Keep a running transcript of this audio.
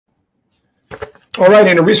All right,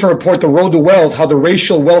 in a recent report, The Road to Wealth, how the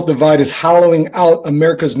racial wealth divide is hollowing out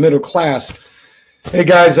America's middle class. Hey,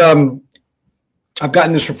 guys, I've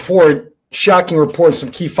gotten this report, shocking report,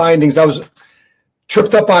 some key findings. I was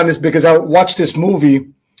tripped up on this because I watched this movie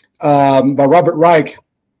by Robert Reich,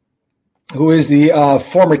 who is the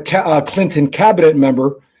former Clinton cabinet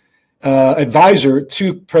member, advisor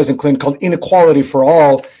to President Clinton, called Inequality for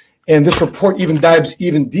All. And this report even dives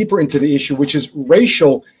even deeper into the issue, which is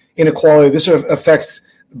racial inequality. This affects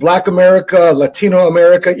Black America, Latino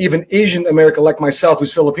America, even Asian America, like myself,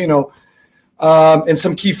 who's Filipino. And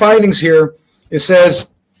some key findings here. It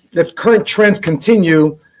says if current trends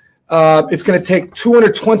continue, it's going to take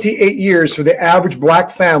 228 years for the average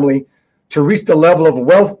Black family to reach the level of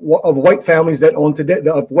wealth of white families that own today,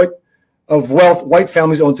 of wealth white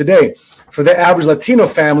families own today. For the average Latino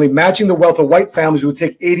family, matching the wealth of white families would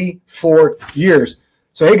take 84 years.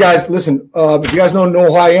 So, hey, guys, listen, if you guys don't know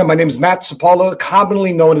who I am, my name is Matt Sapaula,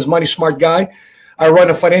 commonly known as Money Smart Guy. I run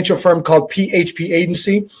a financial firm called PHP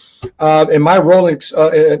Agency, and my role in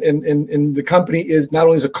the company is not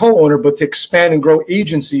only as a co-owner, but to expand and grow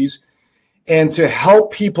agencies and to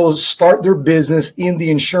help people start their business in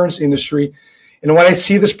the insurance industry. And when I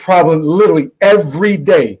see this problem literally every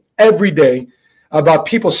day about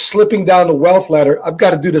people slipping down the wealth ladder, I've got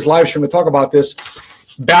to do this live stream to talk about this,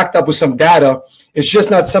 backed up with some data. It's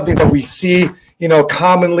just not something that we see,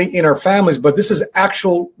 commonly in our families, but this is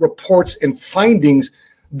actual reports and findings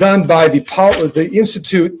done by the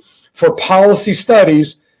Institute for Policy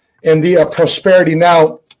Studies and the Prosperity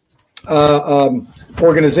Now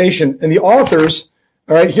organization. And the authors,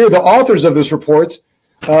 all right, here are the authors of this report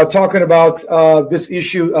talking about this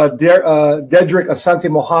issue, Dedrick Asante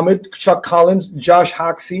Mohammed, Chuck Collins, Josh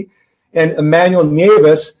Hoxie, and Emmanuel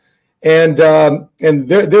Nieves. And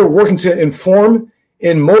they're working to inform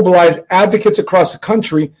and mobilize advocates across the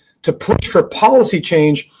country to push for policy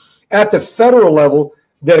change at the federal level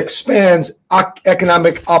that expands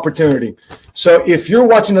economic opportunity. So if you're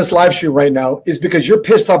watching this live stream right now, it's because you're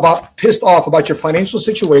pissed off about your financial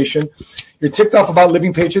situation. You're ticked off about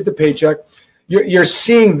living paycheck to paycheck. You're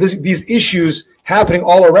seeing these issues happening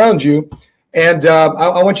all around you. And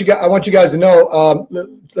I want you guys to know.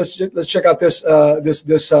 Let's check out this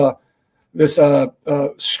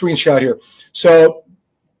screenshot here. So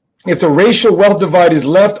if the racial wealth divide is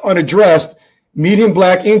left unaddressed, median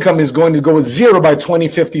Black income is going to go with zero by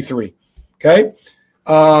 2053. Okay.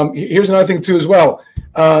 Here's another thing too as well.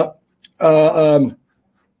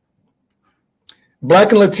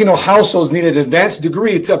 Black and Latino households need an advanced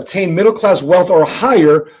degree to obtain middle-class wealth or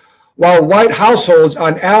higher, while white households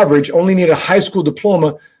on average only need a high school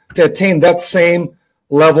diploma to attain that same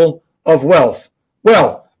level of wealth.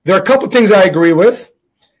 Well, there are a couple of things I agree with,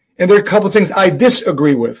 and there are a couple of things I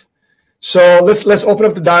disagree with. So let's open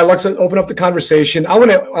up the dialogue, let's open up the conversation. I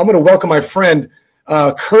want to welcome my friend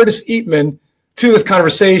Curtis Eatmon to this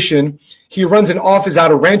conversation. He runs an office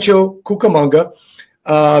out of Rancho Cucamonga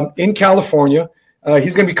in California.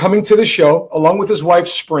 He's going to be coming to the show along with his wife,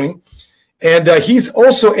 Spring. And he's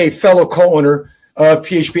also a fellow co-owner of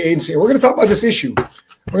PHP Agency. And we're going to talk about this issue.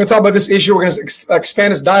 We're going to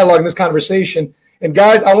expand this dialogue in this conversation. And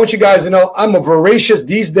guys, I want you guys to know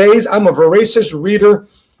these days, I'm a voracious reader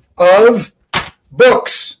of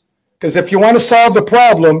books. Because if you want to solve the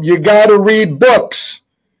problem, you got to read books.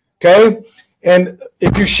 Okay? And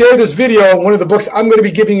if you share this video, one of the books I'm going to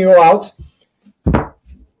be giving you out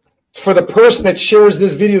for the person that shares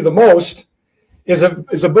this video the most is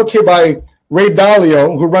a book here by Ray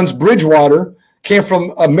Dalio, who runs Bridgewater, came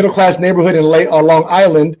from a middle-class neighborhood in Long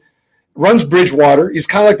Island, runs Bridgewater. He's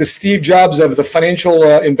kind of like the Steve Jobs of the financial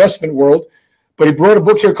investment world, but he wrote a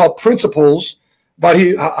book here called Principles about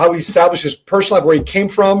how he established his personal life, where he came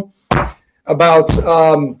from, about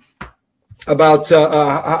how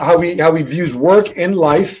he views work and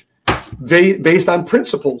life based on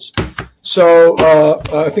principles. So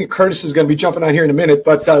I think Curtis is going to be jumping on here in a minute.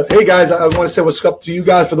 But hey, guys, I want to say what's up to you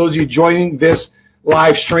guys. For those of you joining this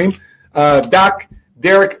live stream, Doc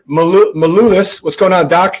Derek Malulis, what's going on,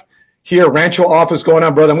 Doc? Here, Rancho office, going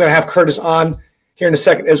on, brother. I'm going to have Curtis on here in a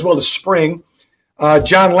second, as well as Spring.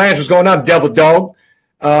 John Lance, what's going on, Devil Dog?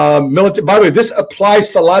 Military. By the way, this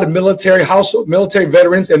applies to a lot of military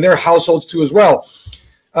veterans and their households too, as well.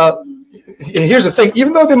 And here's the thing: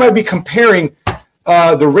 even though they might be comparing.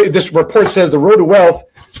 This report says the road to wealth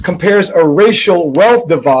compares a racial wealth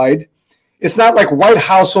divide. It's not like white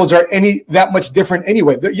households are that much different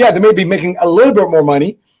anyway. They may be making a little bit more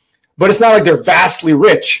money, but it's not like they're vastly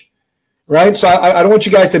rich, right? So I don't want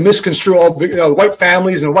you guys to misconstrue all white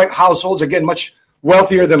families and white households are getting much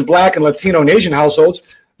wealthier than Black and Latino and Asian households.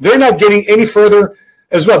 They're not getting any further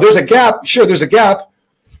as well. There's a gap. Sure, there's a gap,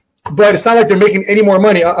 but it's not like they're making any more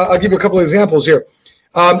money. I'll give you a couple of examples here.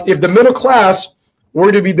 If the middle class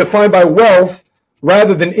were to be defined by wealth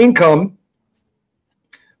rather than income,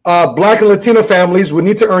 Black and Latino families would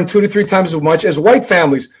need to earn 2 to 3 times as much as white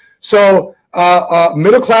families. So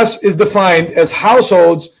middle class is defined as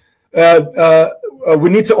households we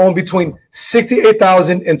need to own between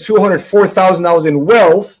 $68,000 and $204,000 in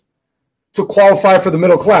wealth to qualify for the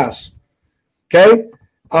middle class. Okay,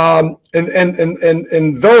 and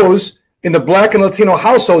those in the Black and Latino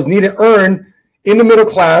households need to earn in the middle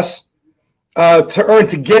class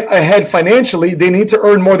to get ahead financially. They need to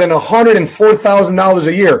earn more than $104,000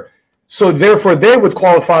 a year. So therefore, they would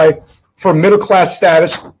qualify for middle class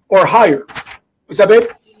status or higher. What's that, babe?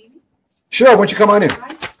 Sure. Why don't you come on in?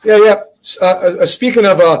 Yeah. Speaking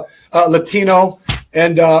of Latino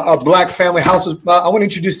and Black family houses, I want to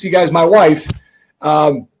introduce to you guys my wife.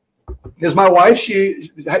 This is my wife. Say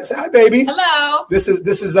hi, baby. Hello. This is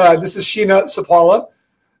Sheena Sapaula,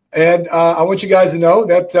 and I want you guys to know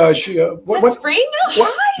that she. Spring?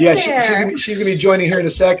 Hi yeah, there. she's gonna be joining here in a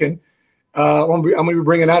second. I'm gonna be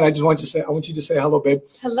bringing that. I want you to say hello, babe.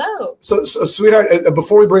 Hello. So sweetheart,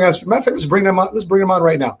 before we bring on, matter of fact, let's bring them on. Let's bring them on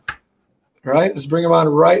right now. All right, let's bring them on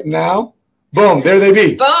right now. Boom, there they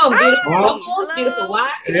be. Boom, beautiful couples, beautiful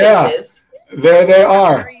wives. Yeah, there they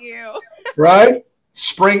are. How are you? Right,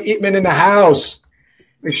 Spring Eatmon in the house.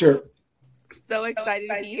 Make sure. So excited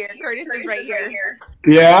to be here. Curtis is right here.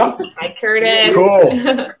 Yeah. Hi, Curtis. Cool.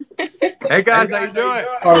 Hey guys, how you doing?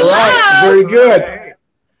 All right, very good.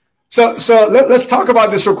 So let's talk about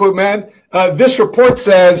this real quick, man. This report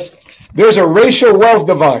says there's a racial wealth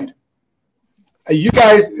divide. You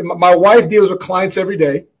guys, my wife deals with clients every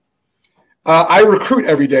day. I recruit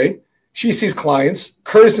every day. She sees clients.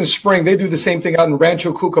 Curtis and Spring, they do the same thing out in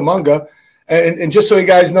Rancho Cucamonga. And just so you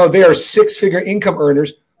guys know, they are 6-figure income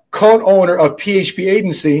earners, co-owner of PHP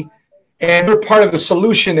Agency, and they're part of the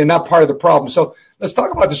solution and not part of the problem. So let's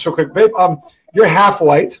talk about this real quick, babe. You're half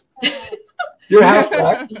white. You're half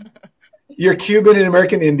black. You're Cuban and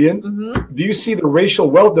American Indian. Mm-hmm. Do you see the racial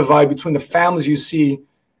wealth divide between the families you see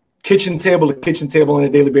kitchen table to kitchen table on a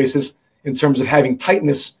daily basis in terms of having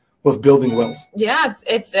tightness with building wealth? Yeah,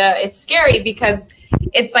 it's scary because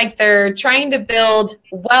it's like they're trying to build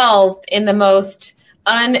wealth in the most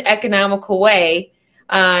uneconomical way.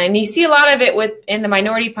 And you see a lot of it in the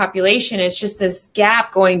minority population. It's just this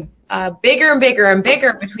gap going bigger and bigger and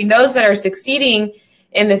bigger between those that are succeeding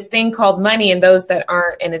in this thing called money and those that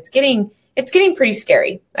aren't. And it's getting pretty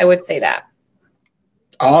scary. I would say that.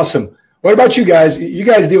 Awesome. What about you guys? You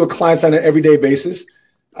guys deal with clients on an everyday basis.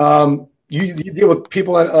 You deal with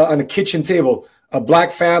people on a kitchen table,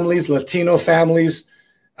 Black families, Latino families.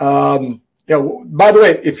 By the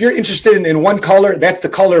way, if you're interested in one color, that's the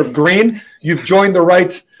color of green. You've joined the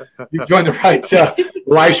right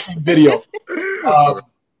live stream video.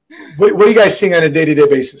 What are you guys seeing on a day-to-day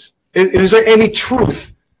basis? Is there any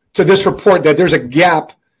truth to this report that there's a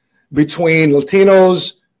gap between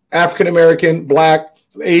Latinos, African American, Black,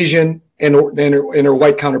 Asian, and their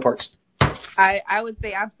white counterparts? I would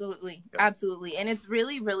say absolutely. And it's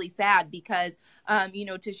really, really sad because,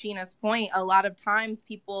 to Sheena's point, a lot of times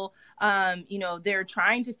people, they're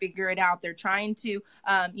trying to figure it out. They're trying to,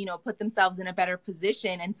 put themselves in a better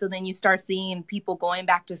position. And so then you start seeing people going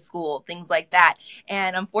back to school, things like that.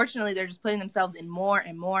 And unfortunately, they're just putting themselves in more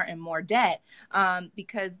and more and more debt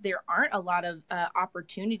because there aren't a lot of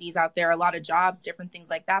opportunities out there, a lot of jobs, different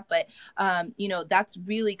things like that. But, that's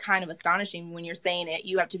really kind of astonishing when you're saying it.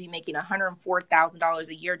 You have to be making $104,000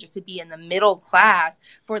 a year just to be in the middle class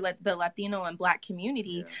for the Latino and Black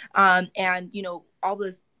community. Yeah. And, all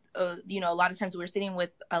this, a lot of times we're sitting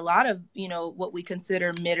with a lot of, what we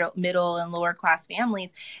consider middle and lower class families.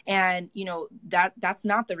 And, that's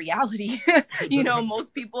not the reality.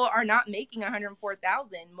 Most people are not making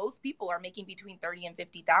 104,000. Most people are making between 30 and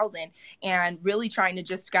 50,000 and really trying to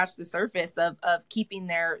just scratch the surface of keeping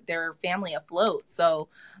their family afloat. So,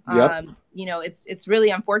 yep. It's really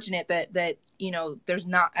unfortunate that there's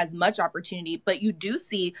not as much opportunity, but you do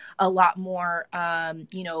see a lot more,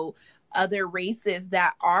 other races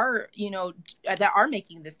that are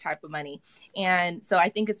making this type of money. And so I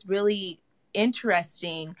think it's really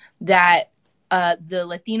interesting that the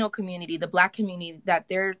Latino community, the Black community, that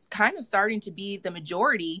they're kind of starting to be the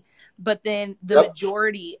majority, but then the yep.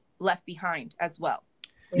 majority left behind as well.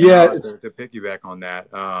 Yeah, to piggyback on that,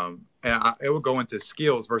 it would go into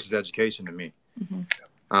skills versus education to me. Mm-hmm.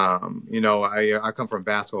 I come from a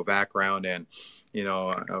basketball background, and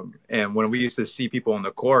and when we used to see people on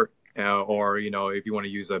the court, or if you want to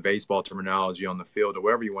use a baseball terminology, on the field or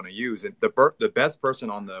wherever you want to use it, the best person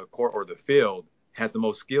on the court or the field has the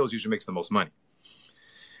most skills usually makes the most money.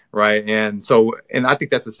 Right. And so, and I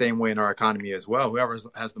think that's the same way in our economy as well. Whoever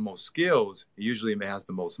has the most skills usually has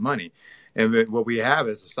the most money. And what we have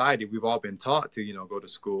as a society, we've all been taught to, go to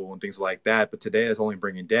school and things like that. But today is only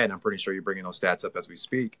bringing debt. I'm pretty sure you're bringing those stats up as we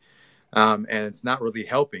speak. And it's not really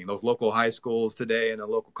helping. Those local high schools today and the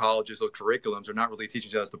local colleges, those curriculums are not really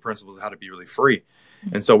teaching us the principles of how to be really free.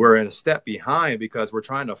 And so we're in a step behind because we're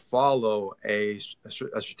trying to follow a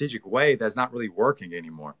strategic way that's not really working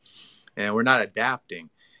anymore. And we're not adapting.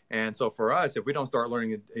 And so for us, if we don't start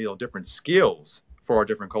learning, different skills for our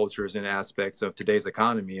different cultures and aspects of today's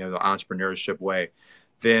economy and the entrepreneurship way,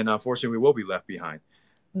 then unfortunately we will be left behind.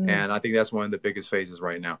 And I think that's one of the biggest phases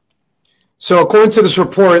right now. So according to this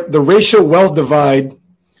report, the racial wealth divide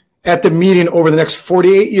at the median over the next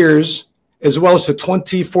 48 years, as well as to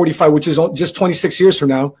 2045, which is just 26 years from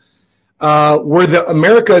now, where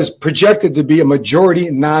America is projected to be a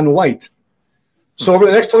majority non-white. So over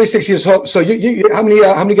the next 26 years, so you how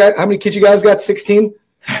many kids you guys got? 16?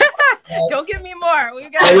 Don't give me more.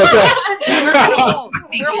 We've got we're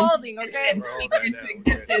holding, okay?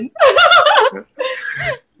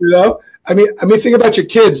 I mean, think about your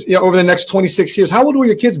kids. Over the next 26 years, how old will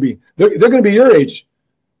your kids be? They're going to be your age.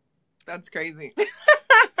 That's crazy.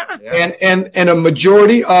 And a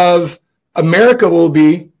majority of America will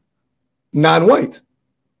be non-white,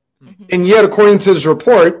 and yet, according to this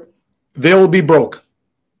report, they will be broke.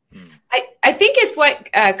 I think it's what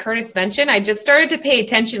Curtis mentioned. I just started to pay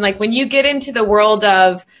attention. Like when you get into the world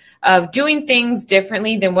of doing things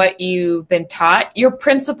differently than what you've been taught, your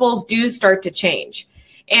principles do start to change.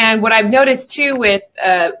 And what I've noticed too with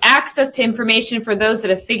access to information for those that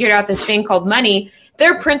have figured out this thing called money,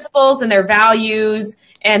 their principles and their values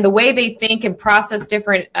and the way they think and process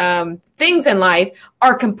different things in life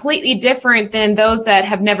are completely different than those that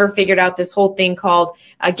have never figured out this whole thing called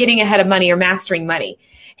getting ahead of money or mastering money.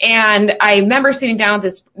 And I remember sitting down with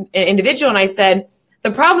this individual and I said, the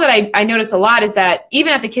problem that I notice a lot is that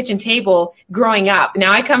even at the kitchen table growing up,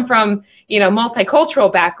 now I come from,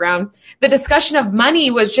 multicultural background, the discussion of money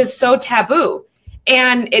was just so taboo.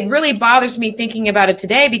 And it really bothers me thinking about it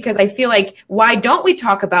today because I feel like, why don't we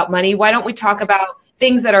talk about money? Why don't we talk about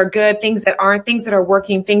things that are good, things that aren't, things that are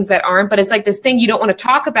working, things that aren't? But it's like this thing you don't want to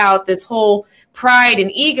talk about, this whole pride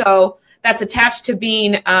and ego that's attached to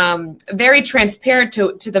being very transparent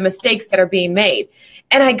to the mistakes that are being made.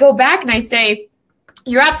 And I go back and I say,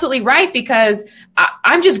 you're absolutely right, because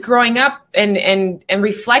I'm just growing up and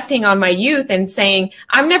reflecting on my youth and saying,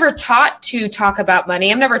 I'm never taught to talk about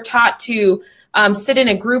money. I'm never taught to sit in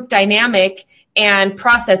a group dynamic and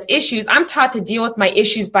process issues. I'm taught to deal with my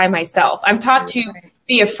issues by myself. I'm taught to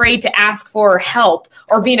be afraid to ask for help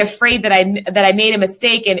or being afraid that I made a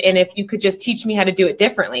mistake. And if you could just teach me how to do it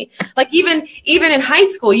differently. Like even in high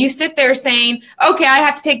school, you sit there saying, okay, I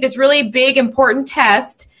have to take this really big, important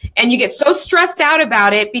test. And you get so stressed out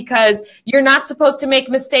about it because you're not supposed to make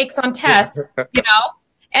mistakes on tests,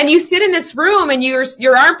 and you sit in this room and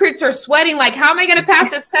your armpits are sweating. Like, how am I going to pass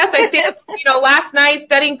this test? I stayed up, last night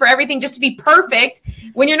studying for everything just to be perfect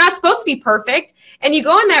when you're not supposed to be perfect. And you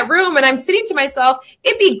go in that room and I'm sitting to myself,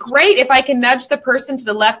 it'd be great if I can nudge the person to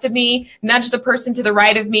the left of me, nudge the person to the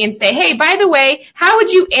right of me and say, hey, by the way, how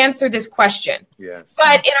would you answer this question? Yes.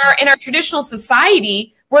 But in our traditional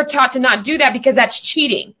society, we're taught to not do that because that's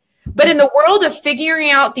cheating. But in the world of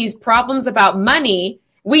figuring out these problems about money,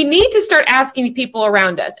 we need to start asking people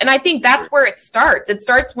around us. And I think that's where it starts. It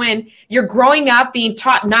starts when you're growing up being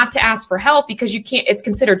taught not to ask for help because it's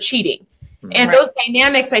considered cheating. And those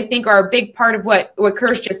dynamics, I think, are a big part of what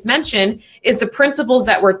Curtis just mentioned, is the principles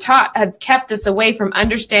that we're taught have kept us away from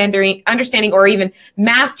understanding or even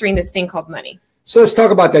mastering this thing called money. So let's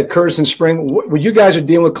talk about that, Curtis and Spring. When you guys are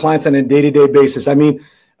dealing with clients on a day-to-day basis, I mean,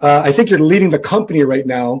 I think you're leading the company right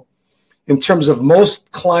now in terms of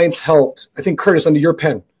most clients helped. I think, Curtis, under your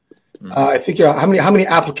pen, I think how many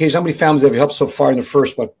applications, how many families have you helped so far in the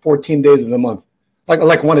first 14 days of the month?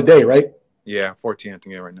 Like one a day, right? Yeah, 14 I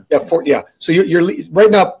think right now. Yeah. So you're right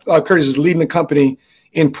now. Curtis is leading the company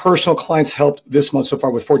in personal clients helped this month so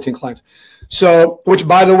far with 14 clients. So, which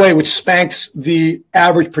by the way, which spanks the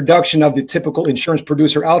average production of the typical insurance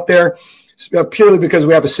producer out there, purely because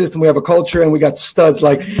we have a system, we have a culture, and we got studs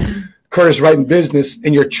like Curtis writing business,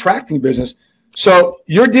 and you're attracting business. So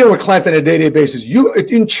you're dealing with clients on a day-to-day basis. You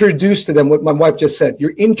introduce to them what my wife just said.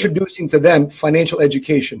 You're introducing to them financial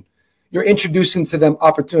education. You're introducing to them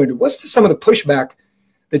opportunity. What's some of the pushback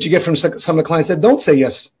that you get from some of the clients that don't say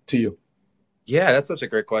yes to you? Yeah, that's such a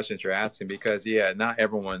great question that you're asking because, not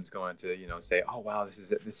everyone's going to, say, oh, wow, this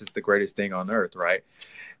is it. This is the greatest thing on earth, right?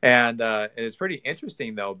 And it's pretty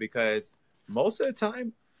interesting, though, because most of the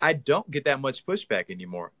time, I don't get that much pushback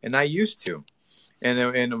anymore, and I used to.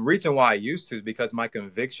 And the reason why I used to is because my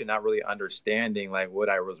conviction, not really understanding like what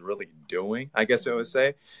I was really doing, I guess I would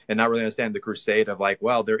say, and not really understanding the crusade of like,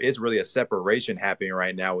 well, there is really a separation happening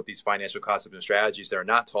right now with these financial concepts and strategies that are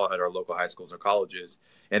not taught at our local high schools or colleges.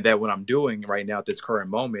 And that what I'm doing right now at this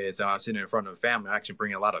current moment is I'm sitting in front of a family, I'm actually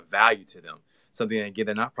bringing a lot of value to them. Something, again,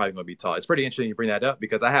 they're not probably going to be taught. It's pretty interesting you bring that up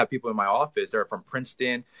because I have people in my office that are from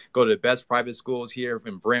Princeton, go to the best private schools here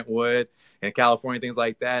in Brentwood and California, things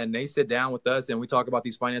like that. And they sit down with us and we talk about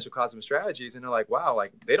these financial concepts and strategies. And they're like, wow,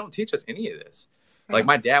 like they don't teach us any of this. Like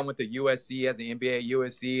my dad went to USC, has an MBA at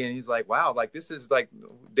USC, and he's like, wow, like this is like,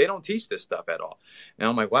 they don't teach this stuff at all. And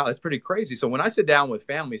I'm like, wow, that's pretty crazy. So when I sit down with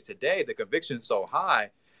families today, the conviction is so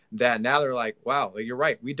high that now they're like, wow, you're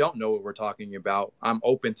right. We don't know what we're talking about. I'm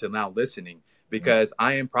open to now listening because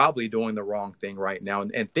I am probably doing the wrong thing right now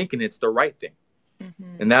and thinking it's the right thing.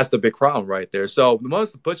 Mm-hmm. And that's the big problem right there. So the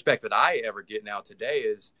most pushback that I ever get now today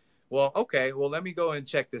is, well, okay, well, let me go and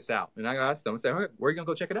check this out. And I ask them, I say, where are you going to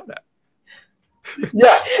go check it out at?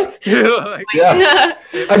 Yeah. Like, yeah.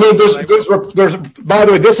 I mean, there's, by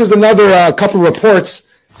the way, this is another couple of reports.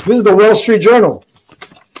 This is the Wall Street Journal.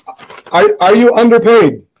 Are you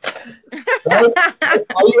underpaid? Right?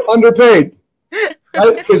 Are you underpaid?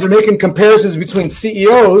 Right? Because they're making comparisons between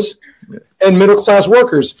CEOs and middle-class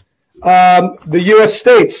workers. The U.S.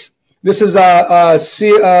 states, this is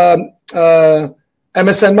MSN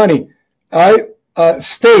Money, all right?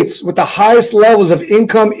 States with the highest levels of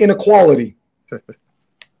income inequality.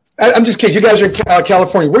 I'm just kidding. You guys are in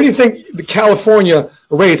California. Where do you think the California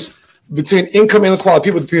rates between income inequality,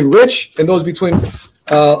 people between rich and those between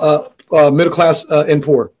middle class and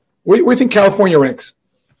poor? Where do you think California ranks?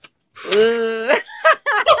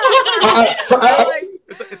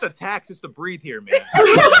 It's a tax just to breathe here, man.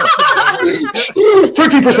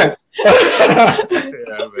 13%. Yeah, man.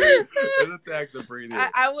 It's a tax to breathe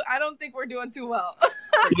here. I don't think we're doing too well.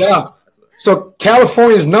 Yeah. So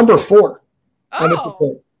California is number 4.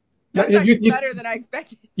 Oh, that's better than I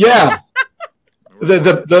expected. Yeah.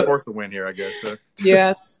 the fourth to win here, I guess. So.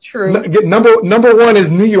 Yes, true. Number 1 is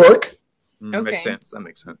New York. Okay. Makes sense. That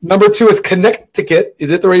makes sense. Number 2 is Connecticut. Is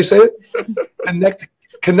it the way you say it?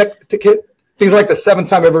 Connecticut. Things like the 7th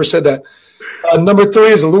time I've ever said that. Number 3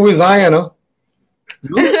 is Louisiana.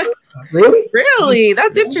 Really? Really?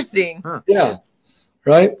 That's interesting. Huh. Yeah.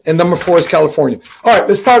 Right? And number 4 is California. All right,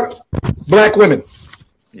 let's talk Black women.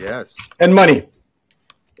 Yes. And money.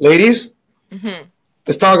 Ladies,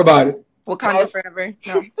 let's talk about it. Wakanda forever.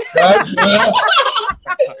 No. Right?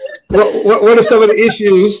 What are some of the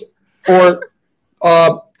issues or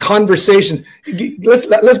conversations?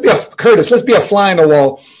 Let's be a fly on the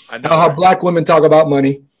wall. I know how Black women talk about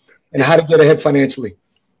money and how to get ahead financially.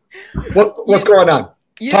 What's going on?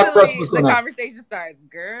 Usually Talk to us. What's going on? Conversation starts,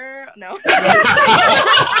 girl. No.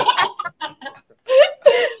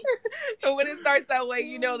 So when it starts that way,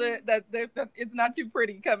 you know that it's not too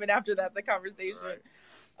pretty coming after that. The conversation.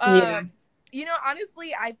 Yeah. You know,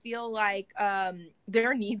 honestly, I feel like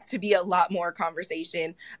there needs to be a lot more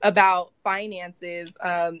conversation about finances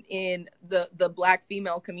in the Black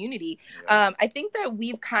female community. I think that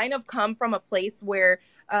we've kind of come from a place where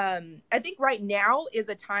I think right now is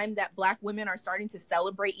a time that Black women are starting to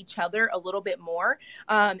celebrate each other a little bit more.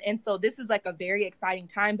 And so this is like a very exciting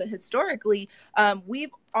time. But historically,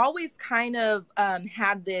 we've always kind of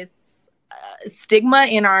had this stigma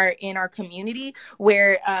in our community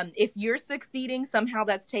where if you're succeeding, somehow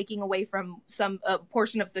that's taking away from some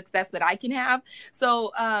portion of success that I can have.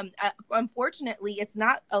 So unfortunately, it's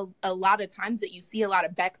not a lot of times that you see a lot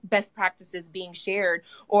of best practices being shared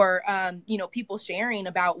or people sharing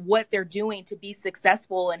about what they're doing to be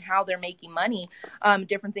successful and how they're making money,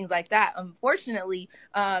 different things like that. Unfortunately,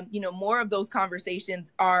 more of those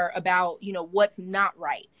conversations are about what's not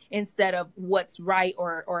right instead of what's right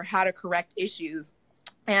or how to correct issues.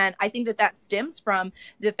 And I think that stems from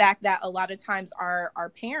the fact that a lot of times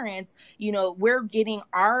our parents, we're getting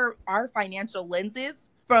our financial lenses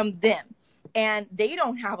from them. And they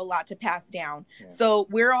don't have a lot to pass down. Yeah. So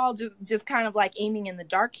we're all just kind of like aiming in the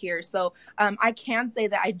dark here. So I can say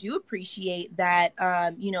that I do appreciate that,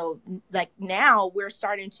 like now we're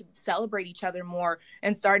starting to celebrate each other more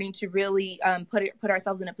and starting to really put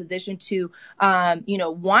ourselves in a position to,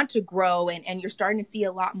 want to grow. And you're starting to see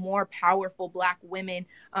a lot more powerful Black women,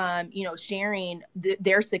 sharing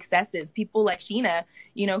their successes. People like Sheena,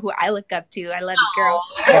 who I look up to. I love you, girl.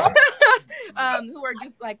 Who are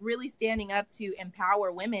just like really standing up to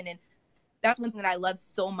empower women. And that's one thing that I love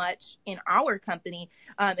so much in our company,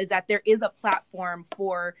 is that there is a platform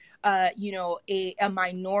for, you know, a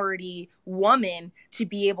minority woman to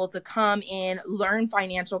be able to come in, learn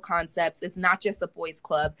financial concepts. It's not just a boys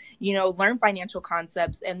club, you know, learn financial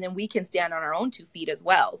concepts, and then we can stand on our own 2 feet as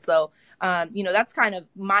well. So, you know, that's kind of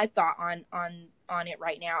my thought on it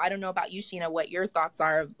right now. I don't know about you, Sheena, what your thoughts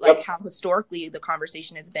are of like how historically the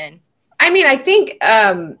conversation has been. I mean, I think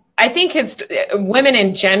it's women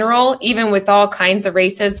in general, even with all kinds of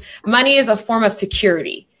races, money is a form of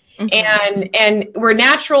security. And we're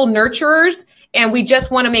natural nurturers, and we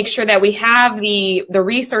just want to make sure that we have the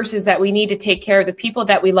resources that we need to take care of the people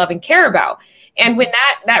that we love and care about. And when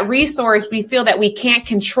that resource, we feel that we can't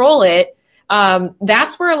control it,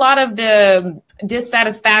 that's where a lot of the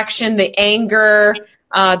dissatisfaction, the anger,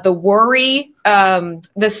 the worry,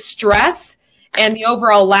 the stress, and the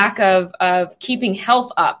overall lack of keeping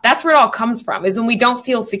health up. That's where it all comes from, is when we don't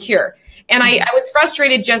feel secure. And I was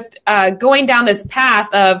frustrated just going down this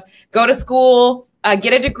path of go to school,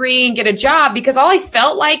 get a degree and get a job, because all I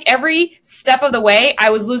felt like every step of the way, I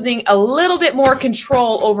was losing a little bit more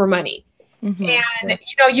control over money. And,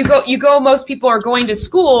 you know, you go, most people are going to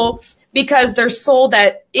school because they're sold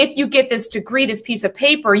that if you get this degree, this piece of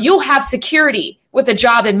paper, you'll have security with a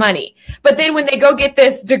job and money. But then when they go get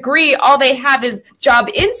this degree, all they have is job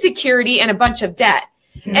insecurity and a bunch of debt.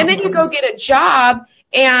 And then you go get a job,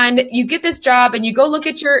 and you get this job, and you go look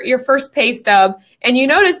at your first pay stub, and you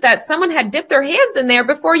notice that someone had dipped their hands in there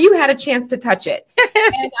before you had a chance to touch it.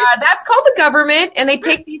 And that's called the government, and they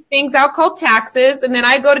take these things out called taxes. And then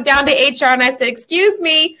I go down to HR and I say, excuse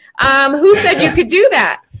me, who said you could do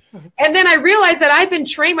that? And then I realized that I've been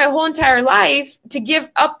trained my whole entire life to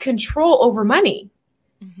give up control over money.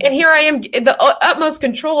 And here I am, the utmost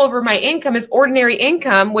control over my income is ordinary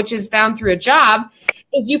income, which is found through a job,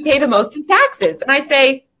 is you pay the most in taxes. And I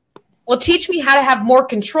say, well, teach me how to have more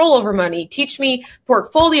control over money. Teach me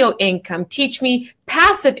portfolio income. Teach me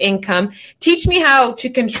passive income. Teach me how to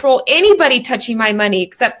control anybody touching my money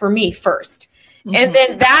except for me first. And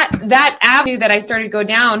then that avenue that I started to go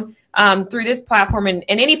down through this platform and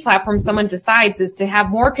any platform someone decides is to have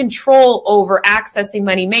more control over accessing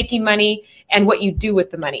money, making money, and what you do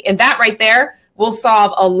with the money. And that right there will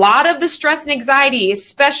solve a lot of the stress and anxiety,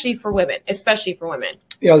 especially for women.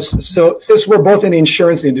 Yeah. So since we're both in the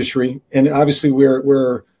insurance industry, and obviously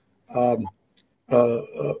we're building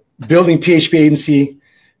PHP Agency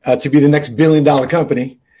to be the next $1 billion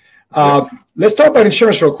company. Let's talk about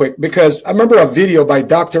insurance real quick, because I remember a video by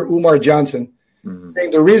Dr. Umar Johnson saying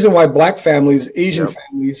the reason why Black families, Asian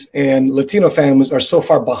families, and Latino families are so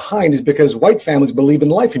far behind is because white families believe in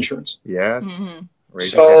life insurance. Yes.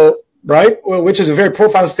 So, right, well, which is a very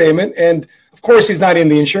profound statement. And of course, he's not in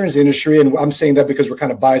the insurance industry, and I'm saying that because we're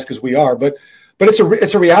kind of biased because we are. But it's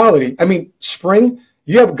a reality. I mean, Spring,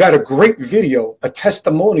 you have got a great video, a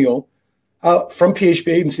testimonial from PHP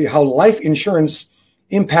Agency, how life insurance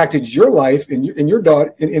impacted your life and your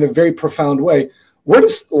daughter in a very profound way. Where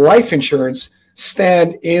does life insurance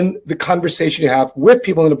stand in the conversation you have with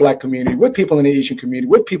people in the Black community, with people in the Asian community,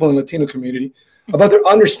 with people in the Latino community about their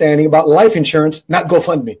understanding about life insurance, not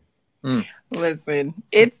GoFundMe? Listen,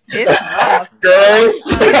 it's rough.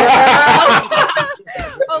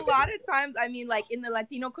 A lot of times, I mean, like in the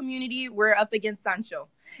Latino community, we're up against Sancho.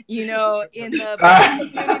 You know, in the Black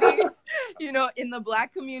community, in the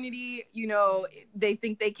Black community, they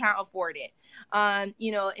think they can't afford it.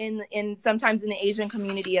 In sometimes in the Asian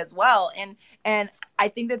community as well. And I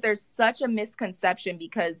think that there's such a misconception,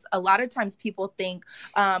 because a lot of times people think,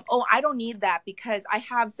 oh, I don't need that because I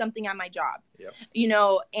have something on my job,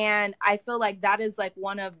 and I feel like that is like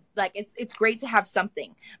one of like, it's great to have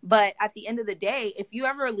something. But at the end of the day, if you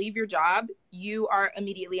ever leave your job, you are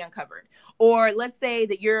immediately uncovered. Or let's say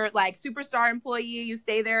that you're like superstar employee, you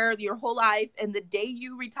stay there your whole life, and the day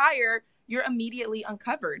you retire, you're immediately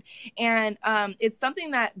uncovered. And it's something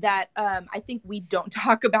that I think we don't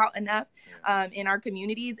talk about enough in our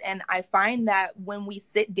communities. And I find that when we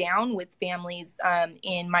sit down with families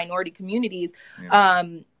in minority communities,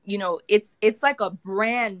 it's like a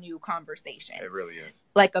brand new conversation. It really is.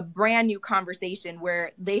 Like a brand new conversation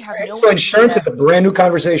where they have no idea. So insurance is a brand new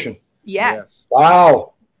conversation. Yes.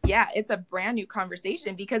 Wow. Yeah, it's a brand new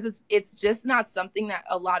conversation, because it's just not something that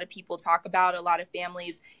a lot of people talk about, a lot of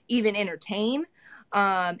families even entertain.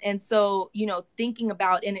 And so, you know, thinking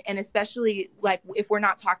about, and especially like if we're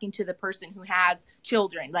not talking to the person who has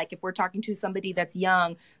children, like if we're talking to somebody that's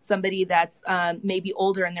young, somebody that's maybe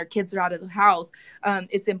older and their kids are out of the house,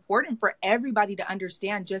 it's important for everybody to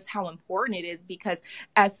understand just how important it is, because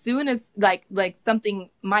as soon as like something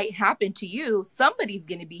might happen to you, somebody's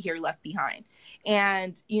going to be here left behind.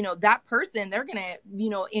 And, you know, that person, they're going to, you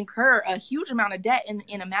know, incur a huge amount of debt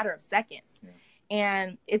in a matter of seconds. Yeah.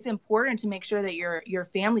 And it's important to make sure that your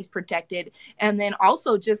family's protected. And then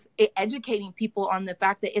also just educating people on the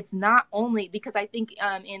fact that it's not only, because I think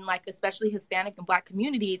in like especially Hispanic and Black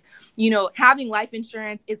communities, you know, having life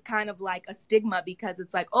insurance is kind of like a stigma, because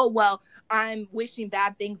it's like, oh, well, I'm wishing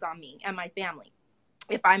bad things on me and my family.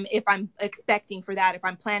 If I'm expecting for that, if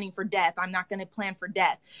I'm planning for death, I'm not going to plan for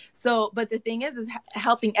death. So, but the thing is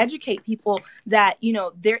helping educate people that, you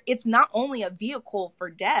know, it's not only a vehicle for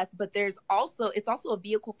death, but it's also a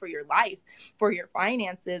vehicle for your life, for your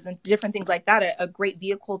finances and different things like that. A great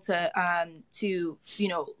vehicle to, you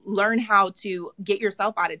know, learn how to get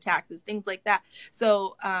yourself out of taxes, things like that.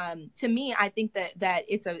 So, to me, I think that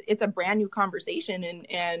it's a brand new conversation,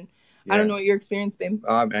 and yeah. I don't know what your experience been.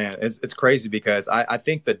 Man, it's crazy, because I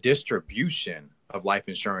think the distribution of life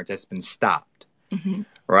insurance has been stopped. Mm-hmm.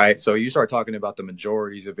 Right. So you start talking about the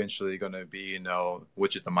majority is eventually going to be, you know,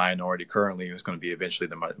 which is the minority currently, is going to be eventually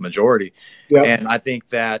the majority. Yep. And I think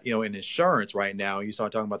that, you know, in insurance right now, you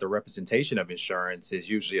start talking about the representation of insurance is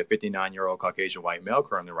usually a 59-year-old Caucasian white male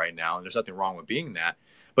currently right now. And there's nothing wrong with being that.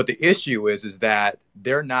 But the issue is that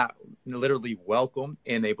they're not literally welcome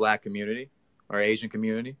in a Black community or Asian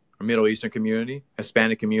community, Middle Eastern community,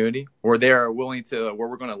 Hispanic community, where they're willing to, where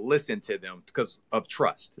we're going to listen to them because of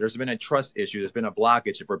trust. There's been a trust issue. There's been a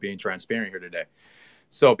blockage if we're being transparent here today.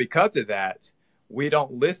 So because of that, we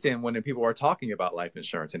don't listen when people are talking about life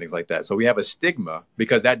insurance and things like that. So we have a stigma,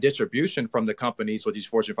 because that distribution from the companies with these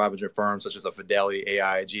Fortune 500 firms, such as a Fidelity,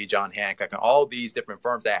 AIG, John Hancock, and all these different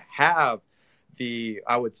firms that have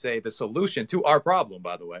I would say the solution to our problem,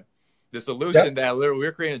 by the way. The solution, yep, that literally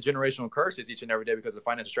we're creating generational curses each and every day because of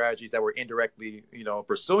financial strategies that we're indirectly, you know,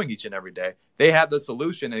 pursuing each and every day. They have the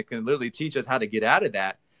solution and can literally teach us how to get out of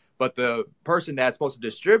that. But the person that's supposed to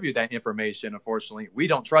distribute that information, unfortunately, we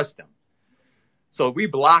don't trust them. So we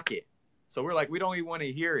block it. So we're like, we don't even want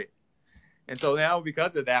to hear it. And so now,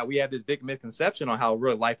 because of that, we have this big misconception on how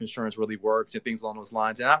real life insurance really works and things along those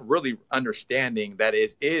lines, and not really understanding that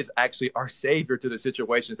it is actually our savior to the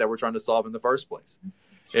situations that we're trying to solve in the first place.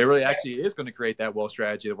 It really actually is going to create that wealth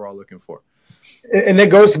strategy that we're all looking for. And that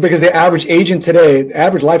goes because the average agent today, the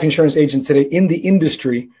average life insurance agent today in the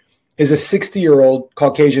industry is a 60-year-old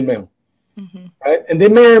Caucasian male. Mm-hmm. Right? And they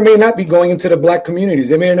may or may not be going into the Black communities.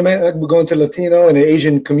 They may or may not be going to Latino and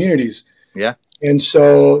Asian communities. Yeah. And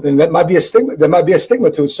so then that might be a stigma. There might be a stigma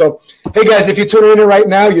to it. So, hey, guys, if you're tuning in right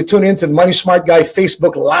now, you're tuning into the Money Smart Guy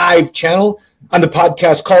Facebook Live channel on the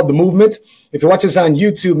podcast called The Movement. If you watch us on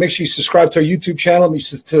YouTube, make sure you subscribe to our YouTube channel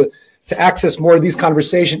to access more of these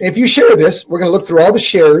conversations. If you share this, we're going to look through all the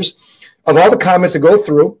shares of all the comments that go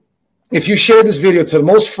through. If you share this video to the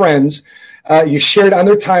most friends, you share it on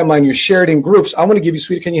their timeline, you share it in groups. I want to give you,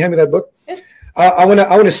 sweetie, can you hand me that book? I want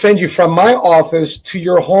to send you from my office to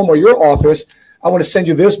your home or your office. I want to send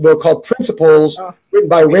you this book called Principles, written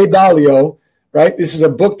by Ray Dalio, right? This is a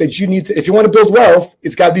book that you need to, if you want to build wealth,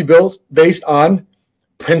 it's got to be built based on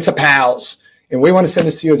principles. And we want to send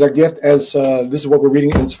this to you as our gift, as this is what we're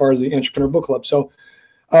reading as far as the Entrepreneur Book Club. So,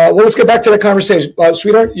 well, let's get back to that conversation.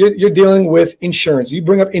 Sweetheart, you're dealing with insurance. You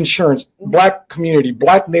bring up insurance, Black community,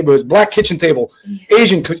 Black neighborhoods, Black kitchen table,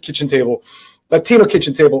 Asian kitchen table, Latino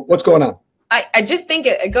kitchen table. What's going on? I just think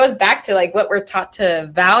it goes back to like what we're taught to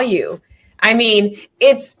value. I mean,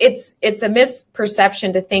 it's a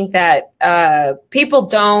misperception to think that people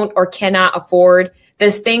don't or cannot afford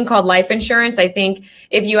this thing called life insurance. I think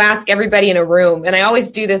if you ask everybody in a room, and I always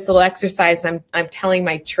do this little exercise, I'm telling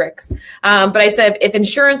my tricks. But I said, if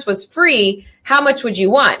insurance was free, how much would you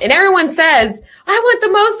want? And everyone says, I want the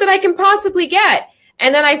most that I can possibly get.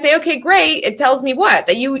 And then I say, okay, great. It tells me what?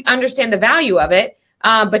 That you understand the value of it,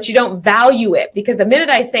 but you don't value it. Because the minute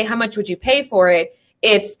I say, how much would you pay for it?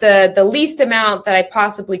 It's the least amount that I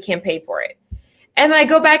possibly can pay for it. And then I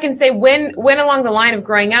go back and say, when along the line of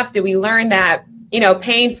growing up, did we learn that,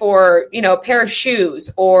 paying for, a pair of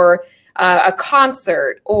shoes or a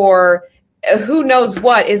concert or who knows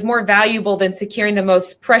what is more valuable than securing the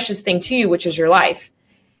most precious thing to you, which is your life.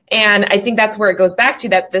 And I think that's where it goes back to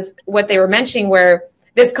that, what they were mentioning, where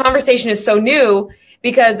this conversation is so new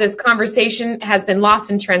because this conversation has been lost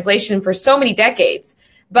in translation for so many decades.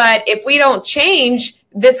 But if we don't change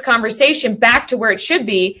this conversation back to where it should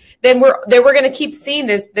be, then we're going to keep seeing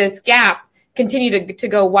this gap continue to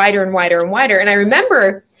go wider and wider and wider. And I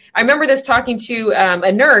remember this talking to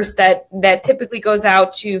a nurse that typically goes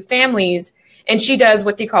out to families, and she does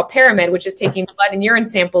what they call paramed, which is taking blood and urine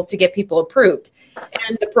samples to get people approved.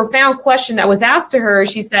 And the profound question that was asked to her,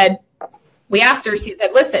 she said,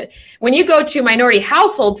 listen, when you go to minority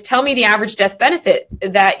households, tell me the average death benefit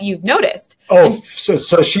that you've noticed. Oh,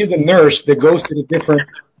 so she's the nurse that goes to the different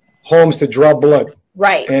homes to draw blood.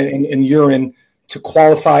 Right. And urine to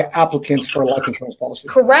qualify applicants for a life insurance policy.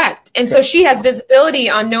 Correct. And so she has visibility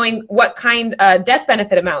on knowing what kind of death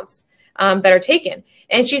benefit amounts that are taken.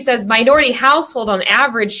 And she says minority household on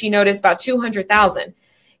average, she noticed about 200,000.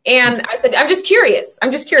 And I said, I'm just curious.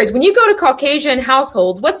 When you go to Caucasian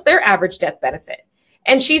households, what's their average death benefit?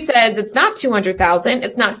 And she says it's not 200,000.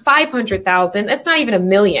 It's not 500,000. It's not even $1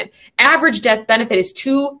 million. Average death benefit is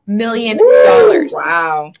 $2 million.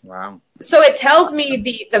 Wow. So it tells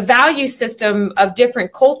me the value system of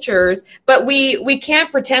different cultures, but we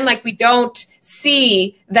can't pretend like we don't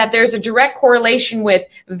see that there's a direct correlation with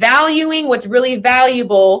valuing what's really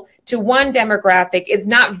valuable to one demographic is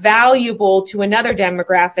not valuable to another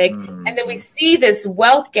demographic. Mm-hmm. And then we see this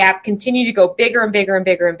wealth gap continue to go bigger and bigger and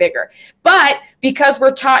bigger and bigger. But because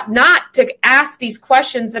we're taught not to ask these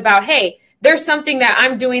questions about, hey, there's something that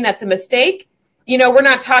I'm doing that's a mistake. We're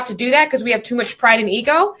not taught to do that because we have too much pride and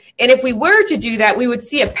ego. And if we were to do that, we would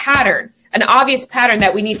see a pattern, an obvious pattern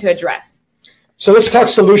that we need to address. So let's talk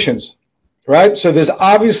solutions, right? So there's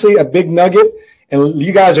obviously a big nugget, and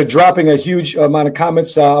you guys are dropping a huge amount of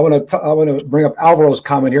comments. I want to bring up Alvaro's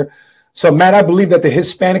comment here. So, Matt, I believe that the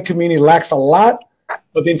Hispanic community lacks a lot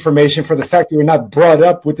of information for the fact that we're not brought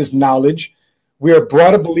up with this knowledge. We are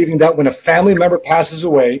brought up believing that when a family member passes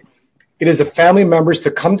away, it is the family members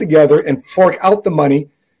to come together and fork out the money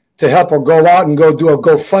to help or go out and go do a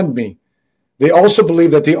GoFundMe. They also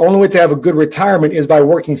believe that the only way to have a good retirement is by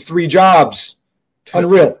working 3 jobs.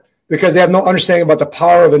 Unreal, because they have no understanding about the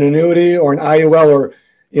power of an annuity or an IUL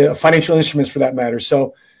or financial instruments for that matter.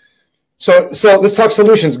 So let's talk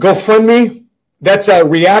solutions. GoFundMe, that's a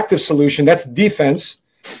reactive solution. That's defense.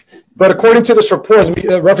 But according to this report, let me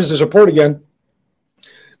reference this report again.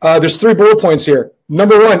 There's 3 bullet points here.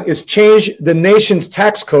 Number 1 is change the nation's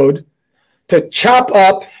tax code to chop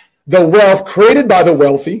up the wealth created by the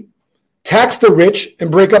wealthy, tax the rich, and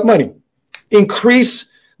break up money. Increase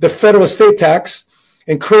the federal estate tax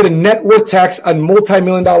and create a net worth tax on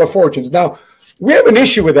multi-million-dollar fortunes. Now, we have an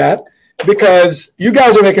issue with that because you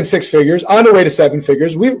guys are making 6 figures, on the way to 7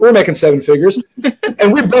 figures. We're making 7 figures,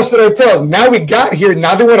 and we busted our tails. Now we got here.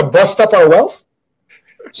 Now they want to bust up our wealth.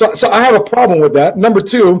 So I have a problem with that. Number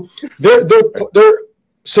 2, their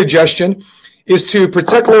suggestion is to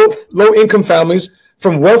protect low-income families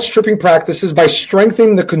from wealth stripping practices by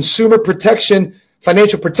strengthening the Consumer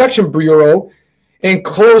Financial Protection Bureau and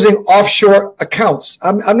closing offshore accounts.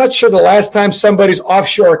 I'm not sure the last time somebody's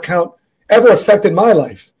offshore account ever affected my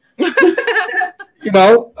life.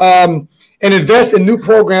 And invest in new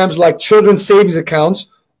programs like children's savings accounts,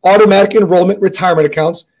 automatic enrollment retirement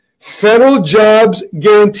accounts, federal jobs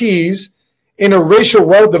guarantees, and a racial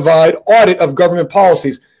wealth divide audit of government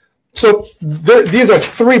policies. So these are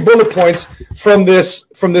 3 bullet points from this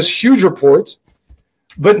huge report,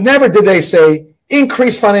 but never did they say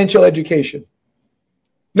increase financial education.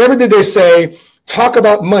 Never did they say talk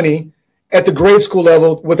about money at the grade school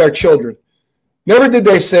level with our children. Never did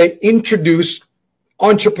they say introduce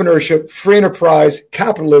entrepreneurship, free enterprise,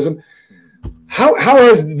 capitalism. How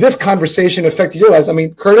has this conversation affected your lives? I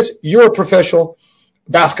mean, Curtis, you're a professional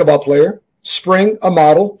basketball player. Spring, a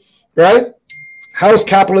model, right? How does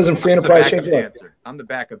capitalism, free enterprise change your life? I'm the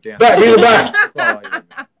backup dancer. You're the back.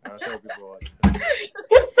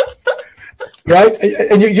 Right?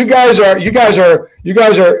 And you guys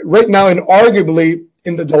are right now in arguably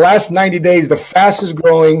in the last 90 days the fastest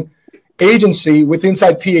growing agency with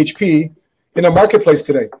inside PHP in the marketplace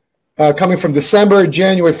today. Coming from December,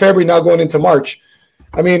 January, February, now going into March.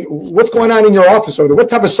 I mean, what's going on in your office over there? What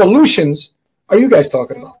type of solutions are you guys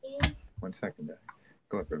talking about? 1 second, Dad.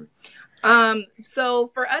 Go ahead, baby. So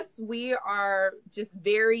for us, we are just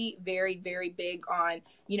very, very, very big on,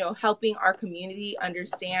 helping our community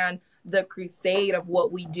understand the crusade of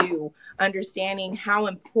what we do, understanding how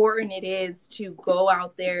important it is to go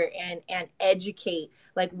out there and educate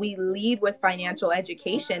like we lead with financial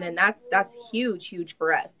education, and that's huge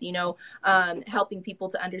for us, helping people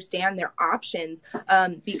to understand their options,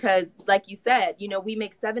 because like you said, we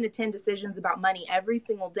make 7 to 10 decisions about money every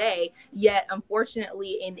single day, yet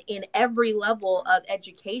unfortunately in every level of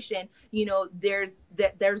education, there's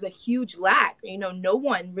a huge lack. No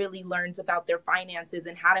one really learns about their finances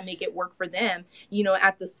and how to make it work for them,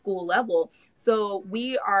 at the school level. So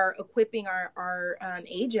we are equipping our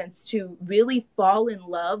agents to really fall in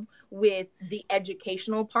love with the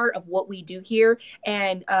educational part of what we do here,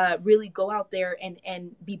 and really go out there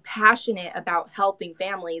and be passionate about helping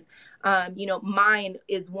families. Mine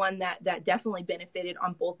is one that definitely benefited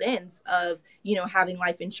on both ends of, having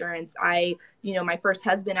life insurance. My first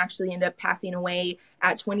husband actually ended up passing away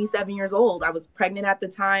at 27 years old. I was pregnant at the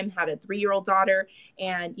time, had a 3-year-old daughter,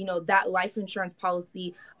 and, that life insurance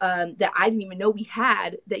policy that I didn't even know we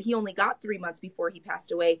had, that he only got 3 months before he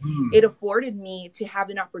passed away, it afforded me to have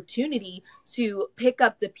an opportunity to pick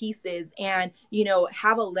up the pieces and,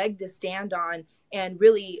 have a leg to stand on, and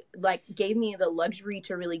really gave me the luxury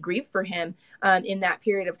to really grieve for him in that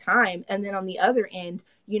period of time. And then on the other end,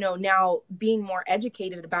 now being more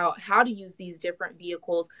educated about how to use these different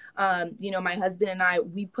vehicles. My husband and I,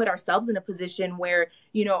 we put ourselves in a position where,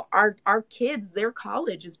 our kids, their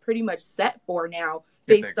college is pretty much set for now,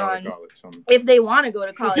 based on if they want to go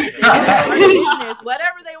to college, if they want to start a business,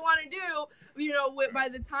 whatever they want to do, by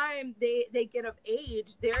the time they get of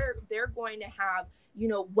age, they're going to have,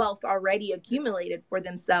 wealth already accumulated for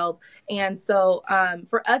themselves. And so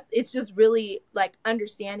for us, it's just really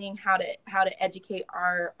understanding how to educate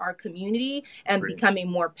our community and becoming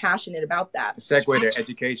more passionate about that. The segue to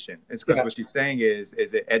education. It's because what she's saying is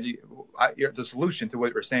the solution to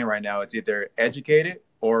what we're saying right now is either educated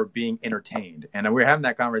or being entertained. And we were having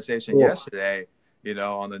that conversation yesterday,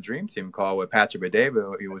 on the Dream Team call with Patrick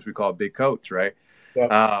Badeva, which we call Big Coach, right?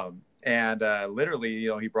 Yeah. And literally,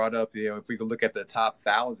 he brought up, if we could look at the top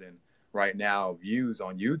 1,000 right now views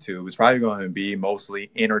on YouTube, it's probably going to be mostly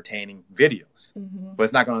entertaining videos. But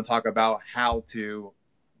it's not going to talk about how to,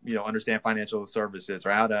 understand financial services,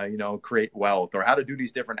 or how to, create wealth, or how to do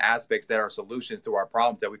these different aspects that are solutions to our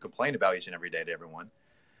problems that we complain about each and every day to everyone.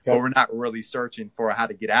 But we're not really searching for how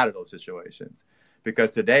to get out of those situations.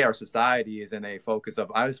 Because today our society is in a focus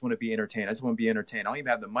of, I just want to be entertained. I just want to be entertained. I don't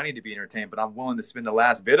even have the money to be entertained, but I'm willing to spend the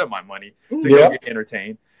last bit of my money to go get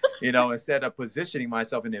entertained, instead of positioning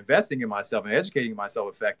myself and investing in myself and educating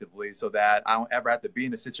myself effectively, so that I don't ever have to be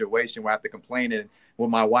in a situation where I have to complain with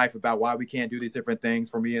my wife about why we can't do these different things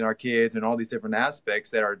for me and our kids, and all these different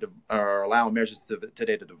aspects that are allowing measures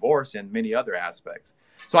today to divorce and many other aspects.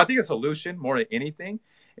 So I think a solution, more than anything,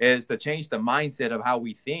 is to change the mindset of how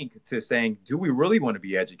we think, to saying, do we really want to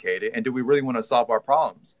be educated, and do we really want to solve our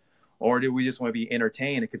problems, or do we just want to be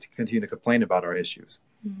entertained and continue to complain about our issues?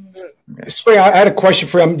 Spring, I had a question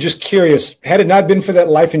for you. I'm just curious. Had it not been for that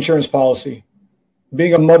life insurance policy,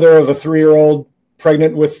 being a mother of a 3-year-old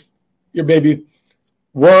pregnant with your baby,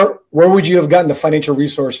 where would you have gotten the financial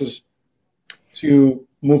resources to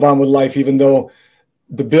move on with life, even though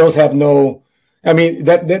the bills have no,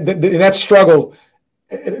 that struggle,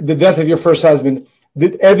 the death of your first husband,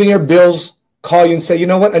 did any of your bills call you and say, you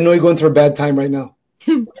know what, I know you're going through a bad time right now.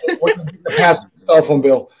 We're going to give you a pass on your cell phone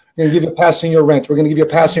bill. We're going to give you a pass on your rent. We're going to give you a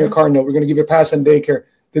pass on your car note. We're going to give you a pass on daycare.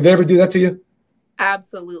 Did they ever do that to you?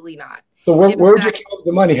 Absolutely not. So where would you come up with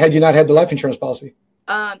the money had you not had the life insurance policy?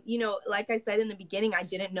 Like I said in the beginning, I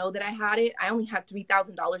didn't know that I had it. I only had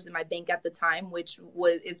 $3,000 in my bank at the time, which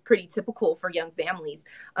is pretty typical for young families,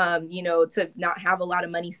 to not have a lot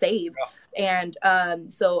of money saved. And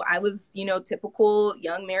so I was, typical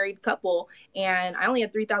young married couple, and I only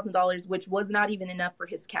had $3,000, which was not even enough for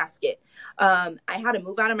his casket. I had to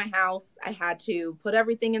move out of my house. I had to put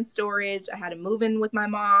everything in storage. I had to move in with my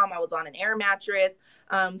mom. I was on an air mattress.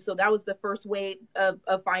 So that was the first way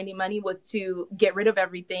of finding money, was to get rid of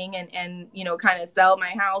everything and kind of sell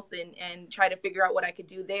my house and try to figure out what I could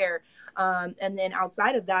do there. And then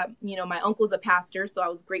outside of that, my uncle's a pastor, so I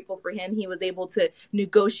was grateful for him. He was able to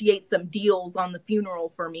negotiate some deals on the funeral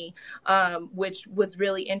for me, which was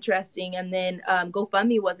really interesting. And then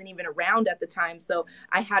GoFundMe wasn't even around at the time, so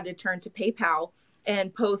I had to turn to PayPal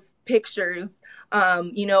and post pictures,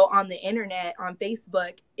 on the internet, on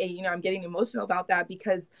Facebook. And, I'm getting emotional about that,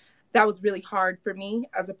 because that was really hard for me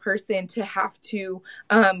as a person to have to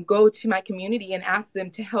go to my community and ask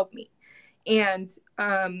them to help me. And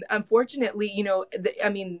unfortunately,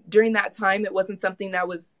 during that time, it wasn't something that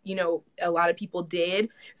was, a lot of people did.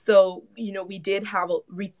 So, we did have a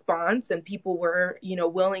response, and people were,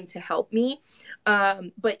 willing to help me.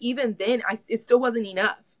 But even then, it still wasn't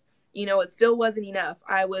enough. it still wasn't enough.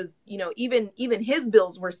 I was, even his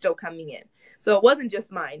bills were still coming in. So it wasn't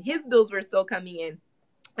just mine. His bills were still coming in.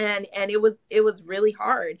 And it was really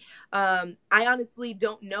hard. I honestly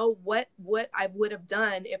don't know what I would have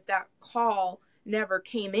done if that call never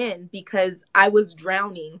came in, because I was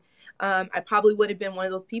drowning. I probably would have been one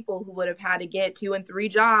of those people who would have had to get 2 and 3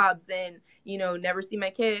 jobs and, never see my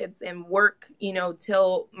kids and work,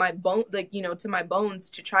 till my to my bones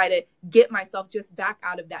to try to get myself just back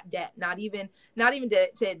out of that debt. Not even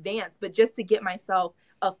to advance, but just to get myself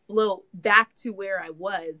afloat back to where I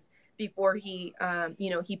was before he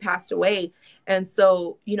passed away. And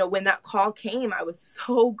so, when that call came, I was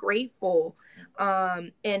so grateful.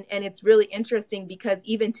 And it's really interesting because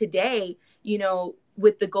even today,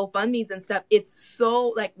 with the GoFundMes and stuff, it's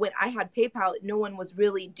so like when I had PayPal, no one was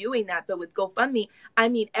really doing that. But with GoFundMe, I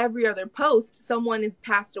mean, every other post, someone has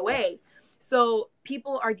passed away. So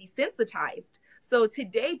people are desensitized. So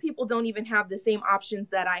today, people don't even have the same options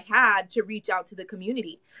that I had to reach out to the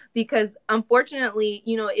community, because unfortunately,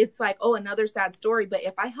 it's like, oh, another sad story. But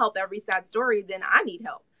if I help every sad story, then I need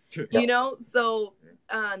help, So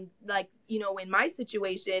in my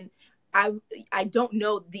situation, I don't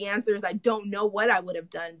know the answers. I don't know what I would have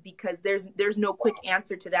done, because there's no quick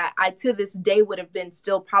answer to that. I, to this day, would have been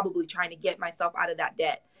still probably trying to get myself out of that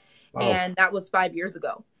debt. Wow. And that was 5 years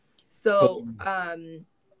ago. So, and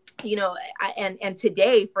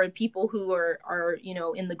today, for people who are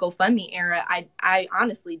in the GoFundMe era, I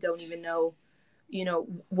honestly don't even know,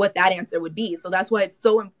 what that answer would be. So that's why it's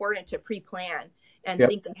so important to pre-plan and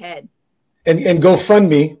think ahead. And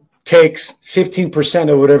GoFundMe takes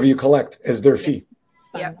 15% of whatever you collect as their fee.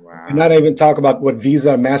 Yeah. Wow. And not even talk about what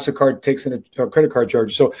Visa and MasterCard takes in a credit card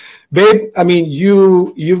charge. So, babe, I mean,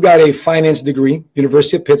 you've got a finance degree,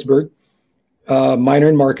 University of Pittsburgh, minor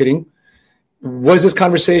in marketing. Was this